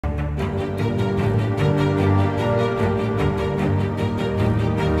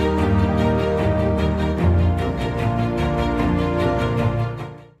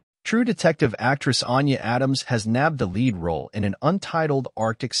True Detective actress Anya Adams has nabbed the lead role in an Untitled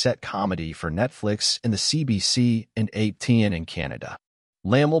Arctic set comedy for Netflix in the CBC and 8TN in Canada.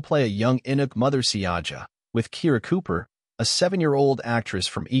 Lambe will play a young Inuk mother Siaja, with Kira Cooper, a 7-year-old actress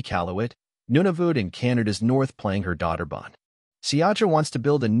from Iqaluit, Nunavut in Canada's north playing her daughter Bun. Siaja wants to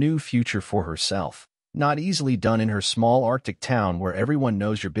build a new future for herself, not easily done in her small Arctic town where everyone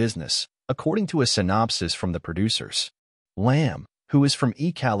knows your business, according to a synopsis from the producers. Lambe, who is from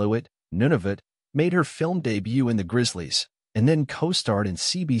Iqaluit, Nunavut, made her film debut in The Grizzlies, and then co-starred in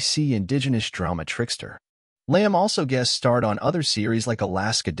CBC Indigenous drama Trickster. Lambe also guest-starred on other series like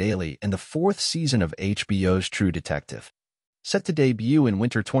Alaska Daily and the 4th season of HBO's True Detective. Set to debut in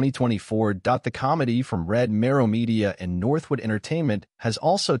winter 2024, the comedy from Red Marrow Media and Northwood Entertainment has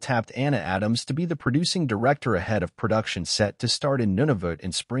also tapped Anna Adams to be the producing director ahead of production set to start in Nunavut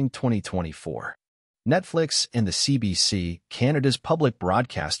in spring 2024. Netflix and the CBC, Canada's public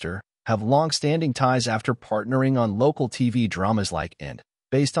broadcaster, have long-standing ties after partnering on local TV dramas like End,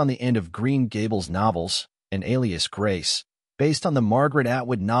 based on the end of Green Gables novels, and Alias Grace, based on the Margaret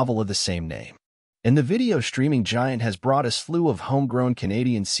Atwood novel of the same name. And the video streaming giant has brought a slew of homegrown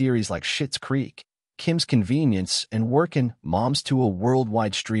Canadian series like Schitt's Creek, Kim's Convenience, and Workin' Moms to a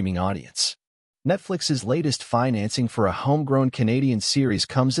worldwide streaming audience. Netflix's latest financing for a homegrown Canadian series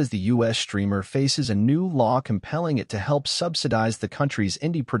comes as the U.S. streamer faces a new law compelling it to help subsidize the country's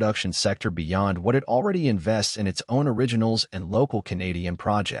indie production sector beyond what it already invests in its own originals and local Canadian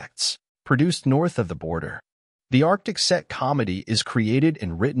projects. Produced north of the border. The Arctic set comedy is created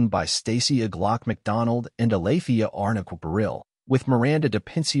and written by Stacey Aglock MacDonald and Alethea Arnold-Burrill, with Miranda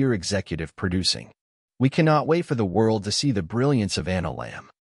DePincier executive producing. We cannot wait for the world to see the brilliance of Anna Lambe,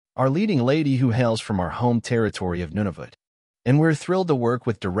 our leading lady who hails from our home territory of Nunavut. And we're thrilled to work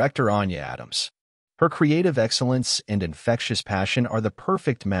with director Anya Adams. Her creative excellence and infectious passion are the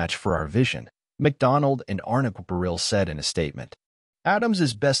perfect match for our vision, MacDonald and Arnold-Burrill said in a statement. Adams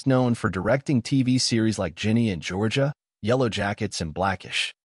is best known for directing TV series like Ginny and Georgia, Yellow Jackets, and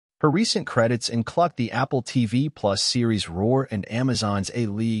Blackish. Her recent credits include the Apple TV Plus series Roar and Amazon's A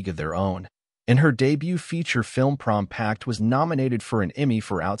League of Their Own, and her debut feature film Prom Pact was nominated for an Emmy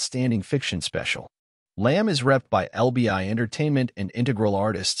for Outstanding Fiction Special. Lambe is repped by LBI Entertainment and Integral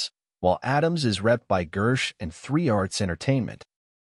Artists, while Adams is repped by Gersh and 3 Arts Entertainment.